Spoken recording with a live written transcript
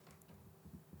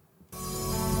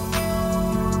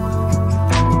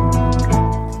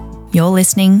You're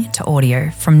listening to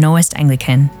audio from Norwest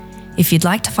Anglican. If you'd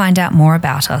like to find out more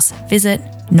about us, visit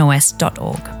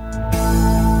norwest.org.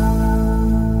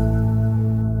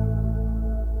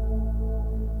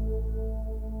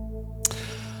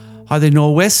 Hi there,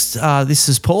 Norwest. This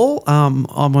is Paul. I'm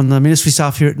on the ministry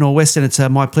staff here at Norwest, and it's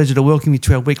my pleasure to welcome you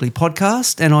to our weekly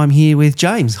podcast. And I'm here with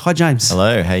James. Hi, James.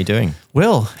 Hello, how you doing?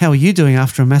 Well, how are you doing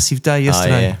after a massive day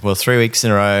yesterday? Yeah. Well, 3 weeks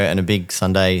in a row and a big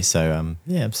Sunday, so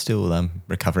I'm still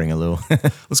recovering a little.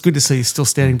 Well, it's good to see you still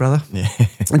standing, brother. Yeah.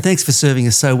 And thanks for serving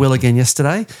us so well again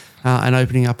yesterday and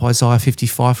opening up Isaiah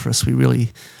 55 for us. We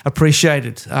really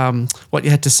appreciated what you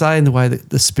had to say and the way that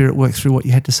the Spirit worked through what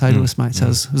you had to say to us, mate. So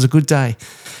it was a good day.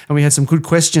 And we had some good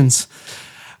questions.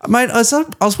 Mate, I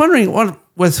was wondering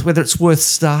whether it's worth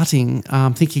starting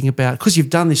thinking about, because you've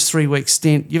done this 3-week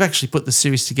stint, you've actually put the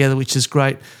series together, which is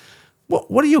great.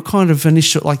 What are your kind of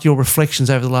initial, like your reflections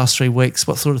over the last 3 weeks?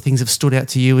 What sort of things have stood out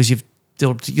to you as you've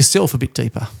delved yourself a bit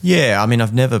deeper? Yeah, I mean,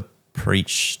 I've never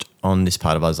preached on this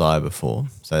part of Isaiah before,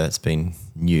 so that's been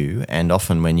new. And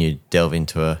often when you delve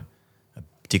into a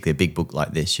particularly a big book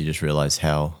like this, you just realise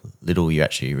how little you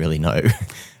actually really know.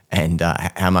 And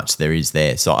how much there is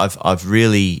there. So I've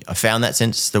found that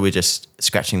sense that we're just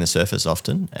scratching the surface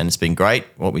often, and it's been great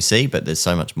what we see, but there's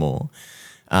so much more.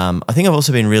 I think I've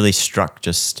also been really struck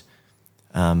just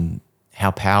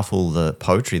how powerful the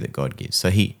poetry that God gives. So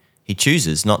he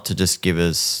chooses not to just give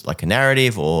us like a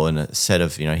narrative or a set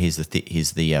of, here's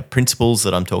the principles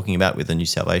that I'm talking about with the new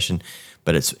salvation,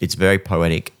 but it's very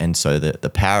poetic. And so the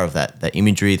power of that, the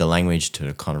imagery, the language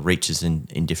to kind of reaches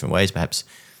in different ways, perhaps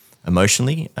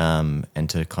emotionally, and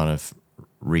to kind of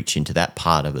reach into that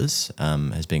part of us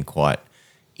has been quite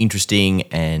interesting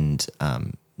and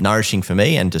nourishing for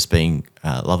me, and just being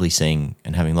lovely seeing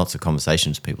and having lots of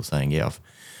conversations with people saying, yeah, I've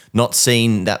not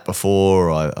seen that before,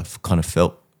 or I've kind of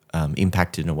felt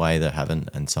impacted in a way that I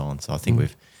haven't, and so on. So I think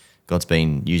God's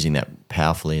been using that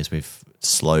powerfully as we've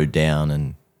slowed down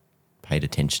and paid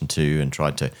attention to and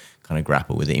tried to kind of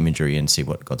grapple with the imagery and see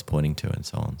what God's pointing to and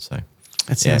so on. So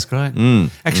that sounds great.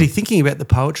 Actually, thinking about the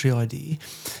poetry idea,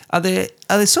 are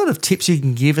there sort of tips you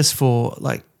can give us for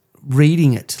like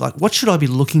reading it? Like, what should I be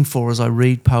looking for as I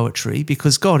read poetry?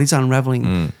 Because God is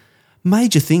unraveling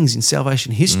major things in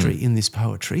salvation history in this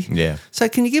poetry. Yeah. So,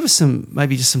 can you give us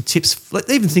maybe just some tips, like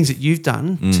even things that you've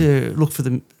done to look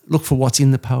for what's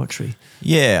in the poetry?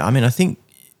 Yeah, I mean, I think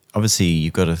obviously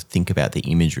you've got to think about the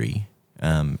imagery,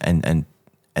 and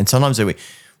sometimes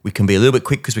we can be a little bit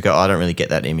quick because we go, I don't really get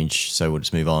that image, so we'll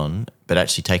just move on. But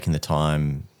actually taking the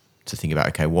time to think about,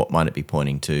 okay, what might it be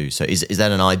pointing to? So is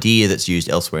that an idea that's used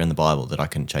elsewhere in the Bible that I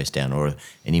can chase down, or an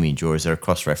image, or is there a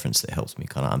cross-reference that helps me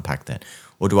kind of unpack that?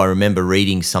 Or do I remember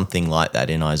reading something like that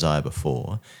in Isaiah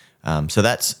before? So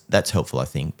that's helpful, I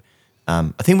think.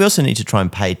 I think we also need to try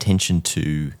and pay attention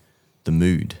to the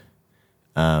mood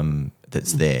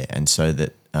that's there, and so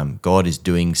that God is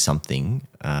doing something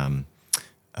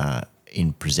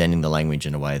in presenting the language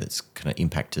in a way that's going to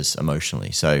impact us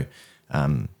emotionally. So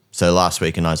last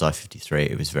week in Isaiah 53,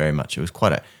 it was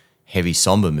quite a heavy,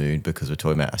 somber mood because we're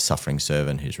talking about a suffering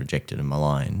servant who's rejected and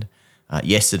maligned.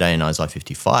 Yesterday in Isaiah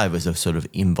 55 was a sort of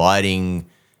inviting,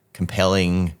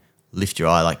 compelling, lift your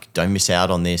eye, like don't miss out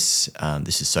on this.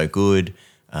 This is so good.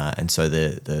 And so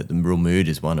the real mood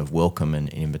is one of welcome and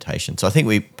invitation. So I think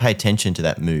we pay attention to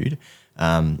that mood.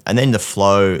 And then the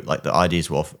flow, like the ideas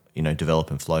will develop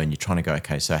and flow, and you're trying to go,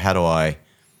 okay, so how do I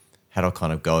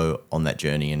kind of go on that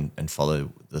journey and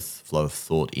follow the flow of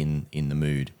thought in the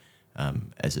mood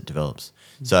as it develops.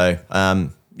 So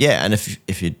and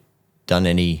if you've done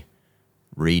any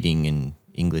reading in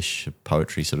English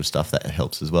poetry sort of stuff, that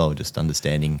helps as well, just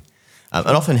understanding. And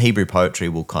often Hebrew poetry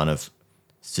will kind of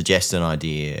suggest an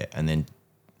idea and then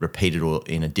repeat it all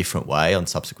in a different way on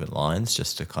subsequent lines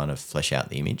just to kind of flesh out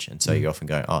the image. And so you often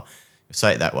go, oh,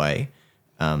 say it that way,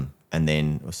 and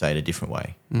then we'll say it a different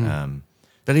way.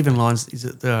 But even lines, is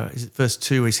it verse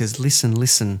 2 where he says, listen,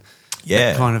 listen?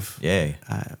 Yeah. That kind of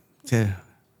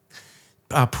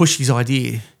to push his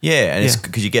idea. Yeah, and it's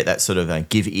because you get that sort of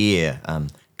give ear,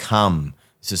 come.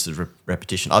 It's just a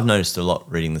repetition. I've noticed a lot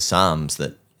reading the Psalms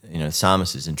that, the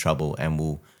psalmist is in trouble and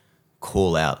will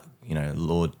call out,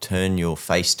 Lord, turn your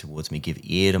face towards me, give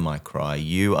ear to my cry.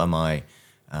 You are my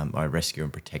rescuer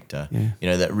and protector.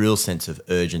 Yeah. That real sense of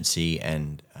urgency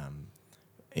and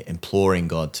imploring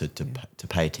God to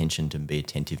pay attention, to be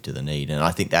attentive to the need. And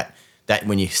I think that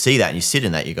when you see that and you sit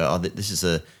in that, you go, oh, this is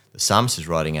the psalmist is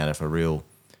writing out of a real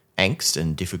angst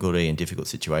and difficulty and difficult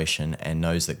situation, and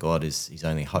knows that God is his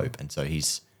only hope. And so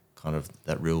he's kind of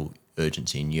that real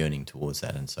urgency and yearning towards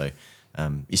that. And so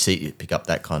you pick up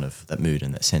that kind of that mood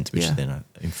and that sense, which then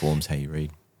informs how you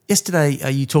read. Yesterday,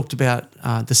 you talked about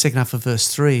the second half of verse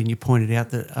 3, and you pointed out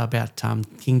that about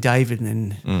King David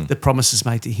and the promises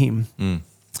made to him.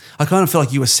 I kind of feel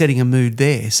like you were setting a mood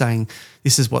there, saying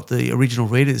this is what the original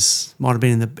readers might have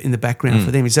been in the background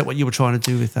for them. Is that what you were trying to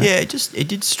do with that? Yeah, it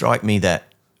did strike me that,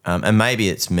 and maybe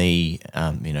it's me,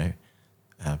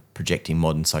 projecting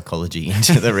modern psychology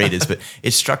into the readers, but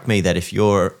it struck me that if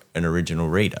you're an original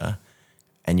reader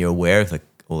and you're aware of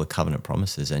all the covenant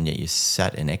promises, and yet you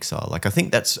sat in exile. Like, I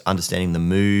think that's understanding the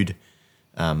mood.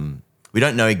 We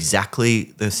don't know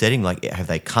exactly the setting. Like, have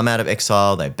they come out of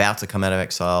exile? They're about to come out of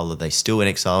exile? Are they still in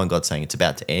exile? And God's saying it's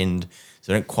about to end.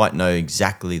 So I don't quite know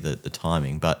exactly the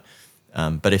timing. But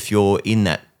if you're in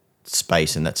that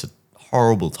space, and that's a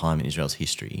horrible time in Israel's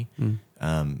history,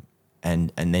 and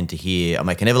then to hear, I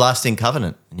make an everlasting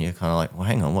covenant, and you're kind of like, well,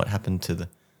 hang on, what happened to the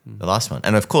last one?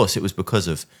 And of course, it was because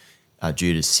of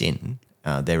Judah's sin,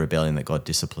 their rebellion, that God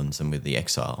disciplines them with the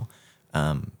exile.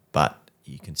 But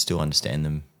you can still understand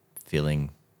them feeling,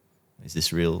 is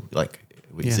this real? Like,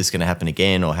 is this going to happen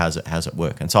again, or how's it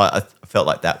work? And so I felt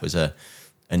like that was an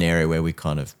area where we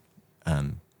kind of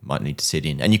might need to sit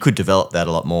in. And you could develop that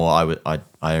a lot more.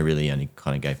 I really only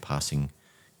kind of gave passing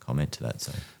comment to that.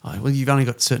 So, well, you've only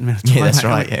got a certain amount of time. Yeah, that's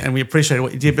right. Yeah. And we appreciate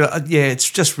what you did. But it's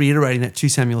just reiterating that 2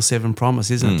 Samuel 7 promise,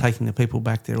 isn't it? Taking the people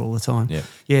back there all the time.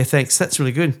 Yeah, thanks. That's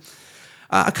really good.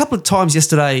 A couple of times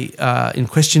yesterday in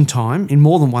question time, in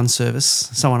more than one service,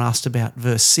 someone asked about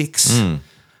verse 6.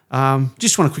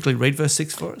 Just want to quickly read verse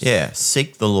 6 for us? Yeah.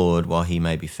 Seek the Lord while he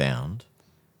may be found.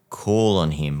 Call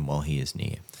on him while he is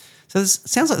near. So it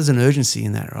sounds like there's an urgency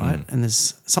in that, right? And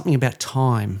there's something about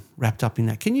time wrapped up in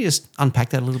that. Can you just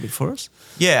unpack that a little bit for us?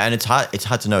 Yeah, and it's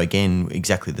hard to know, again,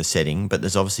 exactly the setting, but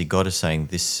there's obviously God is saying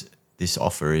this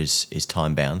offer is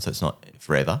time bound, so it's not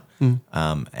forever.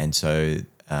 And so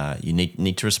you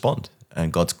need to respond.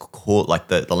 And God's called, like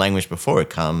the language before it,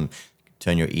 come,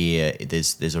 turn your ear.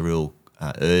 There's a real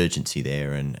urgency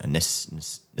there, and a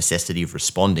necessity of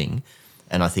responding.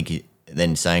 And I think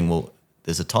then saying, well,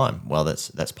 there's a time. Well,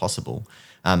 that's possible.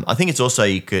 I think it's also,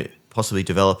 you could possibly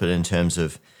develop it in terms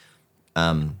of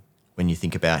when you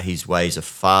think about his ways are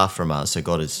far from us, so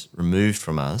God is removed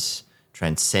from us,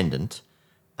 transcendent,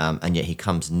 and yet he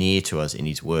comes near to us in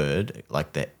his word,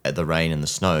 like the rain and the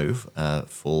snow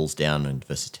falls down in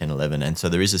verses 10, 11. And so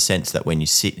there is a sense that when you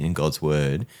sit in God's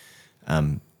word,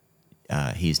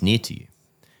 he is near to you.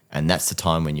 And that's the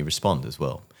time when you respond as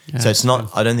well. Yeah, so it's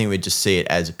not, I don't think we'd just see it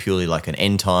as purely like an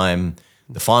end time,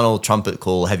 the final trumpet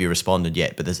call, have you responded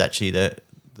yet? But there's actually the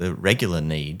regular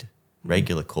need,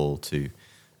 regular call to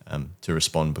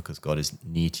respond, because God is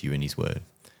near to you in his word.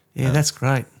 Yeah, that's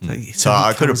great. So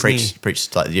I could have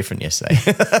preached slightly different yesterday.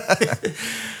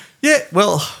 Yeah,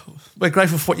 well, we're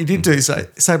grateful for what you did do.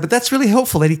 So, but that's really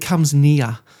helpful that he comes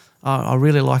near. I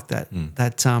really like that.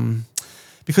 That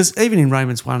because even in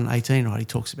Romans 1:18, right, he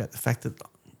talks about the fact that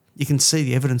you can see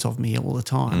the evidence of me all the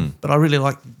time. But I really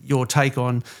like your take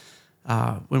on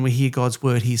when we hear God's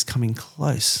word, he's coming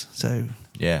close. So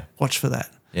watch for that.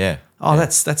 Yeah. Oh,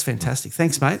 that's fantastic.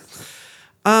 Thanks, mate.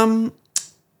 Can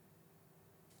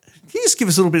you just give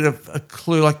us a little bit of a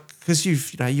clue, like, because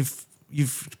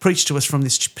you've preached to us from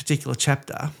this particular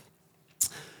chapter.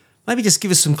 Maybe just give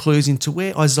us some clues into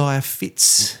where Isaiah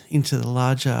fits into the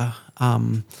larger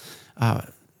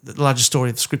story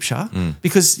of Scripture,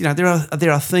 because there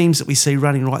are themes that we see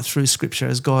running right through Scripture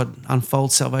as God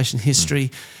unfolds salvation history.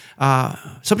 So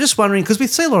I'm just wondering, because we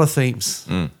see a lot of themes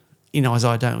in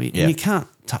Isaiah, don't we? Yeah. And you can't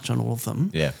touch on all of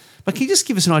them. Yeah. But can you just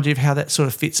give us an idea of how that sort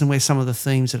of fits and where some of the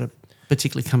themes that are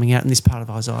particularly coming out in this part of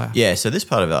Isaiah? Yeah, so this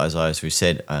part of Isaiah, as we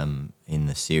said in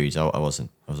the series, I was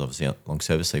obviously on long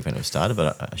service leave when it was started,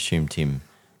 but I assume Tim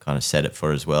kind of said it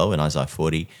for as well in Isaiah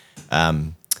 40.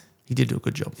 He did do a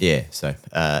good job. Yeah, so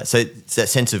it's that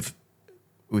sense of,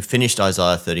 we finished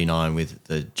Isaiah 39 with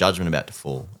the judgment about to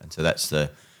fall, and so that's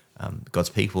the God's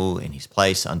people in his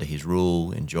place under his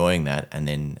rule, enjoying that, and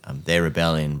then their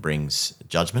rebellion brings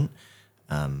judgment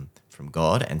from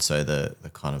God, and so the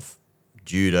kind of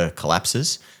Judah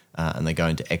collapses and they go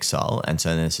into exile, and so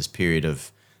then there's this period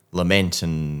of lament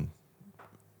and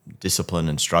discipline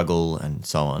and struggle and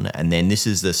so on, and then this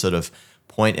is the sort of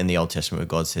point in the Old Testament where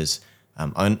God says,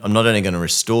 I'm not only going to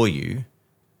restore you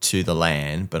to the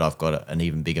land, but I've got an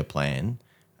even bigger plan,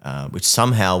 which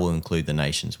somehow will include the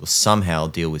nations, will somehow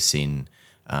deal with sin.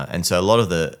 And so a lot of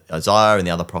the Isaiah and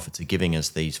the other prophets are giving us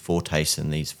these foretastes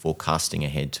and these forecasting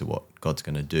ahead to what God's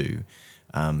going to do.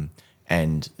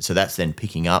 And so that's then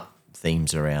picking up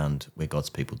themes around where God's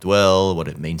people dwell, what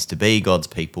it means to be God's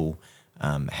people,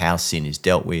 how sin is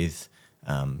dealt with,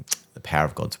 the power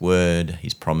of God's word,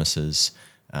 his promises,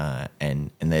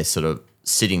 and they're sort of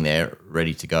sitting there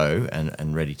ready to go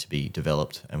and ready to be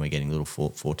developed, and we're getting little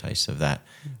foretastes of that.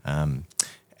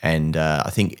 I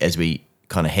think as we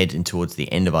kind of head in towards the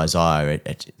end of Isaiah,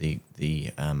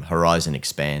 the horizon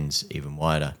expands even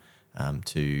wider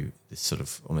to this sort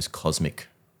of almost cosmic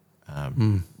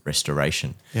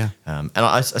restoration. Yeah. And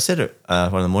I said at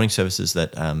one of the morning services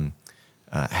that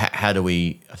how do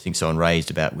we, I think someone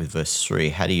raised about with verse 3,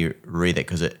 how do you read that?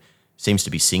 Because it seems to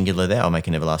be singular there. I'll make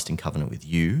an everlasting covenant with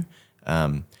you.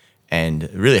 And a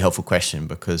really helpful question,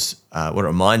 because what it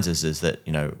reminds us is that,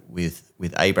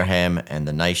 with Abraham and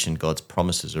the nation, God's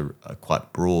promises are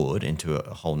quite broad into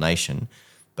a whole nation.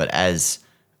 But as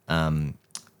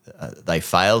they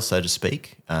fail, so to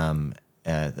speak,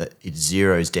 that it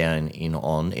zeroes down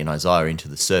in Isaiah into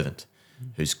the servant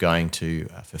who's going to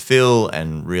fulfill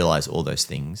and realize all those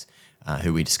things,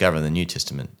 who we discover in the New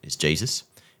Testament is Jesus.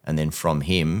 And then from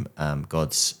him,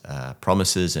 God's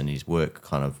promises and his work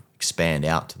kind of expand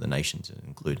out to the nations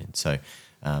included. So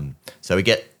we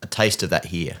get a taste of that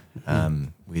here,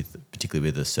 particularly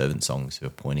with the servant songs who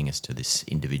are pointing us to this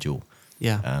individual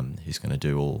who's going to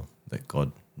do all that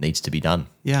God needs to be done.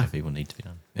 Yeah. People need to be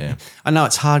done. Yeah. I know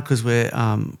it's hard because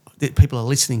people are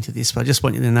listening to this, but I just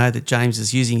want you to know that James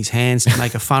is using his hands to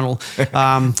make a funnel.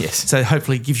 Yes. So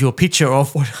hopefully it gives you a picture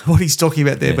of what he's talking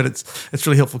about there. Yeah. But it's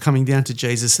really helpful coming down to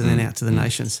Jesus and then out to the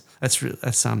nations.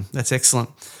 That's excellent.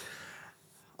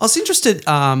 I was interested.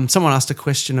 Someone asked a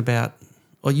question about,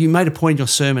 or you made a point in your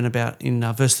sermon about in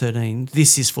verse 13.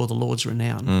 This is for the Lord's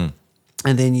renown,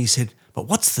 and then you said, "But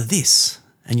what's the this?"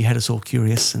 And you had us all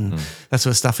curious and that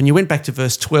sort of stuff. And you went back to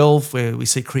verse 12 where we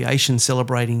see creation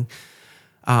celebrating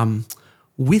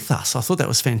with us. I thought that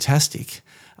was fantastic.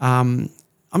 I'm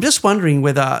just wondering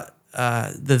whether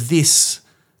the this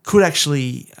could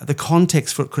actually, the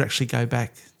context for it could actually go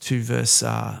back to verse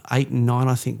 8 and 9,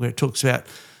 I think, where it talks about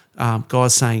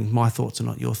God saying, my thoughts are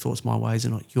not your thoughts, my ways are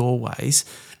not your ways.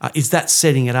 Is that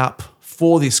setting it up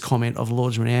for this comment of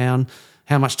Lord's renown?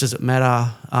 How much does it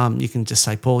matter? You can just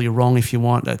say, Paul, you're wrong if you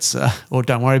want. That's or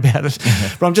don't worry about it.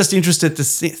 But I'm just interested to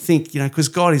think, because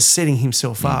God is setting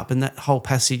himself up, and that whole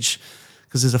passage,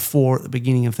 because there's a 4 at the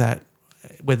beginning of that,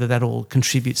 whether that all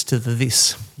contributes to the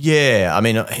this. Yeah, I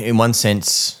mean, in one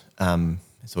sense,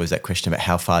 it's always that question about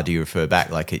how far do you refer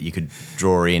back? Like you could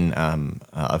draw in.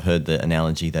 I've heard the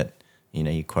analogy that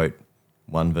you quote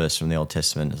one verse from the Old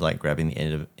Testament is like grabbing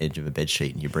the edge of a bed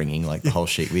sheet and you're bringing like the whole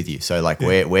sheet with you. So like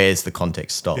where's the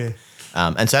context stop? Yeah.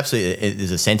 And so absolutely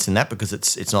there's a sense in that, because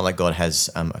it's not like God has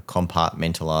a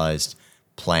compartmentalized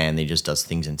plan that he just does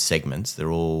things in segments.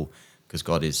 They're all, because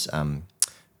God is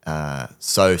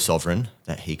so sovereign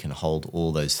that he can hold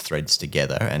all those threads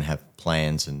together and have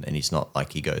plans, and he's not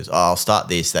like he goes, I'll start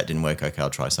this, that didn't work, okay, I'll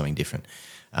try something different.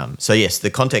 So yes,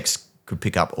 the context could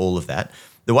pick up all of that.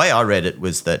 The way I read it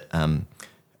was that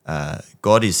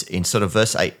God is in sort of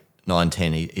verse 8, 9,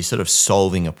 10, he's sort of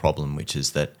solving a problem, which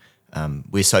is that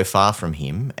we're so far from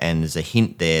him, and there's a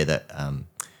hint there that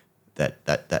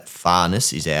that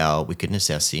farness is our wickedness,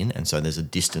 our sin, and so there's a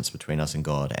distance between us and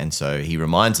God. And so he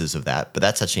reminds us of that, but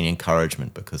that's actually an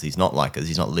encouragement, because he's not like us,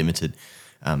 he's not limited,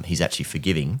 he's actually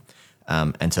forgiving.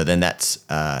 And so then that's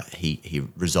he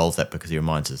resolves that, because he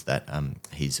reminds us that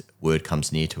his word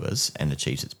comes near to us and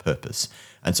achieves its purpose.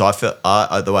 And so I felt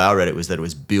the way I read it was that it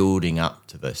was building up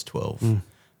to verse 12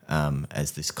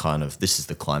 as this kind of, this is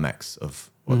the climax of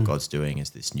what God's doing,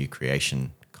 is this new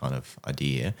creation kind of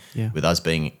idea, with us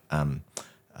being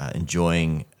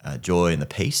enjoying joy and the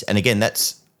peace. And again,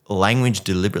 that's language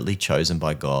deliberately chosen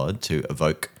by God to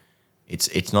evoke.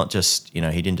 It's not just, he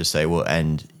didn't just say, well,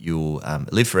 and you'll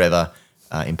live forever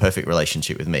in perfect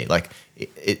relationship with me. Like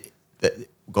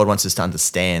God wants us to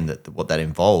understand that what that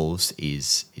involves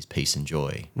is peace and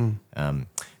joy.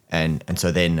 And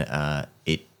so then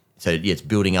it's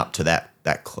building up to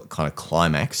that kind of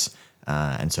climax.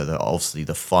 And so obviously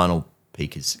the final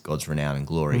peak is God's renown and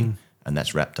glory, and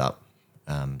that's wrapped up,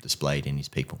 displayed in his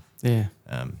people. Yeah.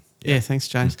 Yeah, thanks,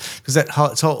 James. Because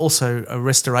it's also a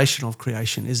restoration of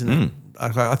creation, isn't it?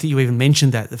 I think you even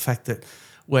mentioned that, the fact that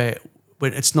we're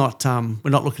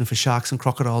not looking for sharks and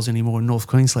crocodiles anymore in North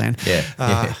Queensland.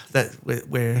 That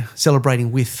we're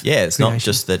celebrating with. Yeah, it's creation. not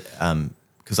just that,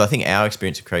 because I think our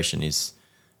experience of creation is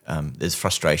there's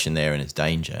frustration there and it's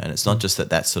danger, and it's not just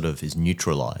that sort of is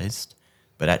neutralized,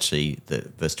 but actually the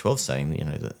verse 12 saying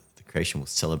that the creation will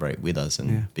celebrate with us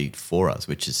and be for us,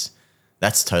 which is.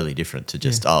 That's totally different to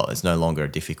just, it's no longer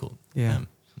difficult. Yeah.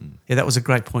 Yeah, that was a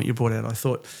great point you brought out, I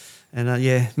thought. And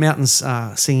mountains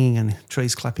singing and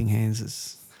trees clapping hands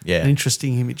is an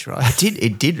interesting image, right?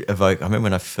 It did evoke, I remember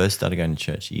when I first started going to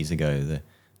church years ago,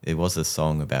 there was a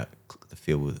song about the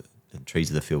field with trees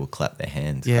of the field will clap their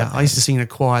hands. Yeah, clap their I used to hands. sing in a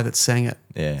choir that sang it.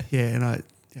 Yeah. Yeah,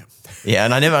 Yeah,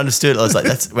 and I never understood. I was like,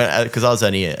 that's because I was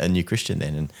only a new Christian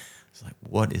then, and I was like,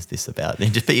 what is this about?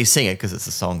 But you sing it because it's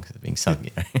a song being sung.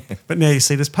 You know? But now you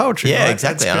see there's poetry. Yeah, right?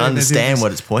 exactly. That's I great. understand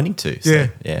what it's pointing to. So, Yeah.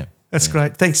 yeah. That's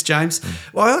great. Thanks, James.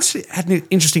 Well, I actually had an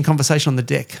interesting conversation on the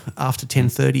deck after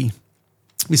 10:30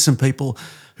 with some people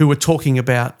who were talking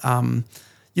about,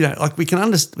 like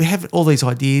we have all these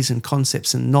ideas and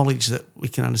concepts and knowledge that we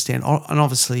can understand, and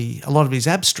obviously a lot of it is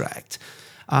abstract.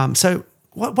 So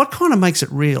what kind of makes it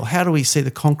real? How do we see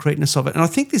the concreteness of it? And I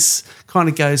think this kind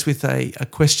of goes with a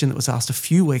question that was asked a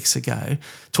few weeks ago,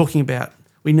 talking about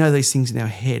we know these things in our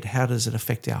head. How does it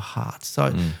affect our heart? So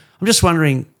I'm just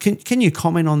wondering, can you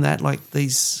comment on that? Like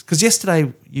these, because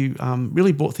yesterday you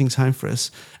really brought things home for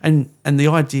us, and the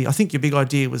idea, I think your big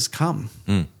idea was come,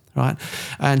 right?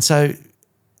 And so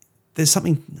there's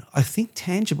something I think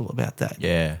tangible about that.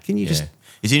 Yeah. Can you just?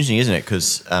 It's interesting, isn't it?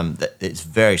 Because it's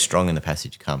very strong in the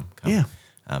passage. Come. Yeah.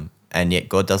 And yet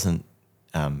God doesn't.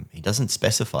 He doesn't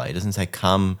specify. He doesn't say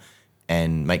come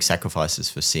and make sacrifices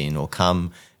for sin, or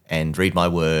come and read my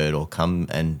word, or come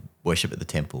and worship at the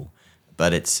temple.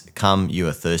 But it's come. You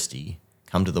are thirsty.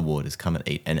 Come to the waters. Come and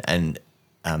eat. And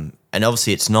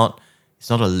obviously it's not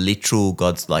a literal.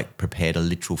 God's like prepared a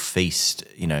literal feast,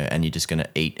 and you're just going to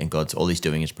eat. And all He's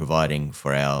doing is providing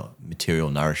for our material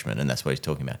nourishment, and that's what He's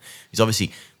talking about. He's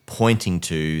obviously pointing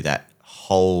to that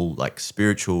whole like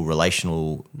spiritual,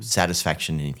 relational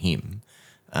satisfaction in Him.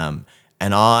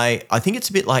 And I think it's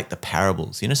a bit like the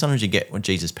parables. Sometimes you get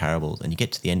Jesus' parables, and you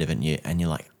get to the end of it, and you're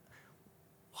like,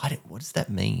 what does that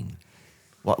mean?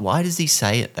 Why does He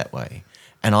say it that way?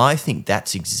 And I think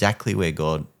that's exactly where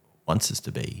God wants us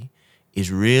to be,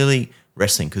 is really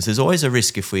wrestling, because there's always a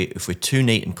risk if we're too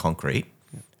neat and concrete.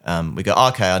 We go,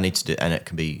 okay, I need to do, and it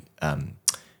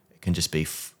can just be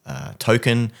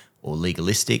token or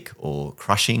legalistic or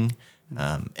crushing,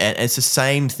 and it's the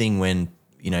same thing when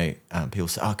people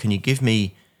say, "Oh, can you give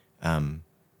me a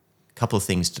couple of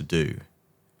things to do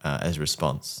as a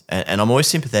response?" And I'm always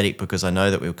sympathetic, because I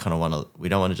know that we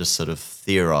don't want to just sort of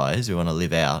theorize. We want to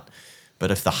live out. But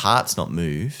if the heart's not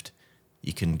moved,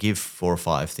 you can give 4 or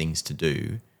 5 things to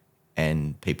do,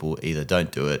 and people either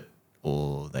don't do it,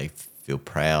 or they feel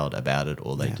proud about it,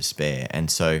 or they despair. And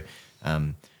so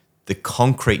the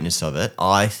concreteness of it,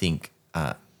 I think,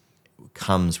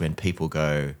 comes when people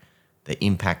go, they're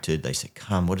impacted, they say,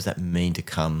 come, what does that mean to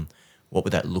come? What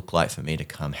would that look like for me to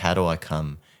come? How do I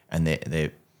come? And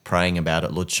they're praying about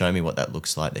it. Lord, show me what that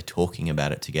looks like. They're talking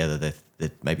about it together.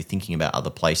 They're maybe thinking about other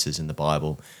places in the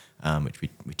Bible, which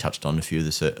we touched on a few of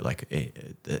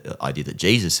the idea that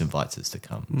Jesus invites us to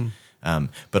come.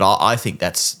 But I think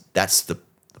that's the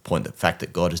point, the fact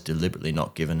that God has deliberately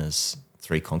not given us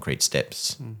 3 concrete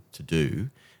steps to do,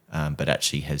 but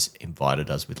actually has invited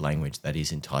us with language that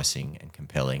is enticing and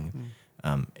compelling,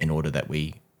 in order that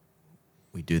we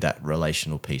do that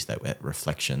relational piece, that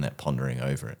reflection, that pondering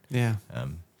over it. Yeah,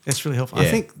 that's really helpful. Yeah.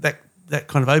 I think that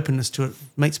kind of openness to it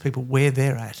meets people where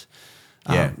they're at,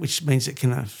 which means it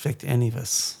can affect any of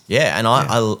us. Yeah, and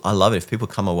I love it if people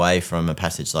come away from a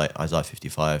passage like Isaiah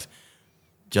 55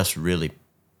 just really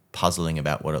puzzling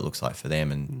about what it looks like for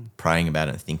them, and praying about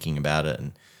it and thinking about it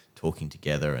and talking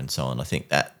together and so on. I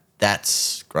think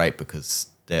that's great, because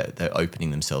they're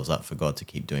opening themselves up for God to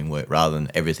keep doing work, rather than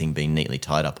everything being neatly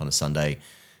tied up on a Sunday.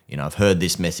 I've heard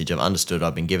this message, I've understood,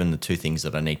 I've been given the 2 things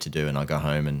that I need to do, and I go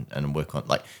home and work on.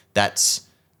 Like that's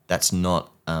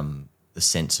not the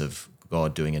sense of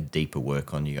God doing a deeper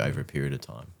work on you over a period of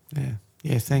time.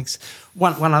 Yeah, thanks.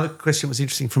 One other question was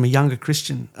interesting from a younger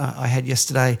Christian I had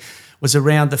yesterday, was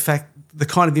around the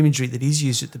kind of imagery that is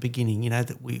used at the beginning,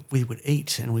 that we would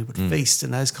eat and we would feast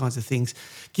and those kinds of things,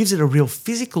 gives it a real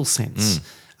physical sense.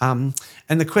 And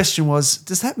the question was,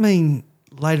 does that mean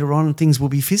later on things will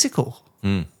be physical?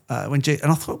 And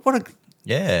I thought,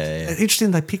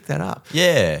 interesting they picked that up.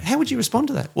 Yeah. How would you respond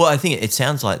to that? Well, I think it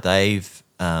sounds like they've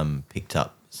picked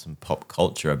up some pop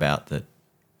culture about that.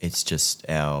 It's just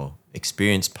our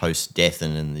experience post-death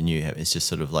and in the new. It's just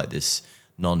sort of like this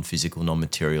non-physical,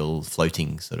 non-material,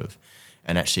 floating sort of.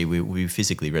 And actually, we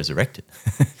physically resurrected.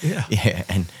 Yeah,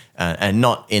 and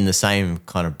not in the same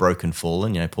kind of broken,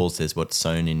 fallen. Paul says what's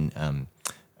sown in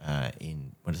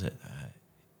what is it?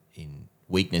 In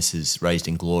weakness is raised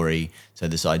in glory. So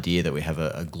this idea that we have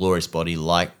a glorious body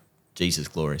like Jesus'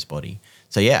 glorious body.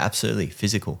 So yeah, absolutely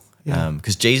physical.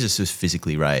 Because Jesus was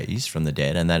physically raised from the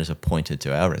dead, and that is appointed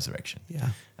to our resurrection.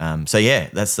 So yeah,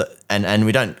 that's and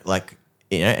we don't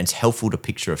it's helpful to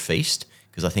picture a feast,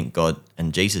 because I think God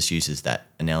and Jesus uses that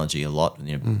analogy a lot,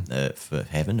 for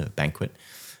heaven, a banquet,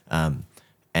 and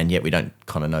yet we don't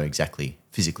kind of know exactly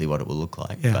physically what it will look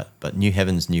like. Yeah. But new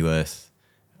heavens, new earth,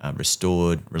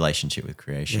 restored relationship with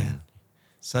creation. Yeah.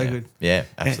 So good. Yeah,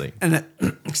 absolutely. And that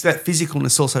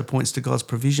physicalness also points to God's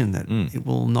provision that it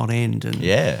will not end. And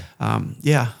Yeah.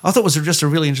 I thought it was just a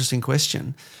really interesting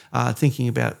question, thinking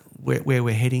about where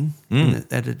we're heading, and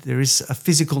that there is a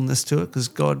physicalness to it because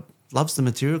God loves the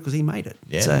material because He made it.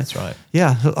 Yeah, that's right. Yeah,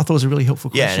 I thought it was a really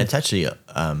helpful question. Yeah, and it's actually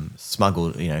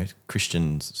smuggled,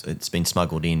 Christians, it's been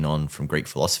smuggled in on from Greek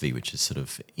philosophy, which has sort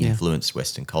of influenced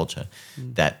Western culture,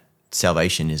 that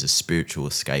salvation is a spiritual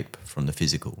escape from the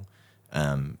physical.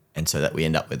 And so that we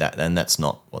end up with that. And that's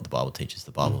not what the Bible teaches.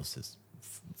 The Bible says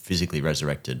physically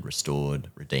resurrected, restored,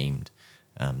 redeemed,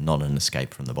 not an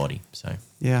escape from the body. So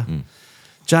yeah.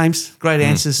 James, great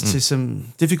answers to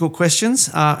some difficult questions.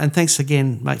 And thanks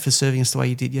again, mate, for serving us the way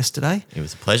you did yesterday. it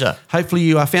was a pleasure. Hopefully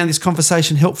you found this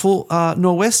conversation helpful,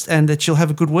 Norwest, and that you'll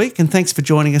have a good week. And thanks for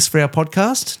joining us for our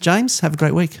podcast. James, have a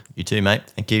great week. You too, mate.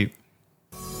 Thank you.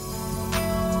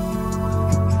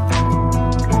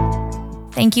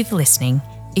 Thank you for listening.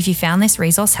 If you found this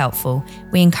resource helpful,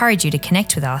 we encourage you to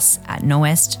connect with us at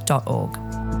norwest.org.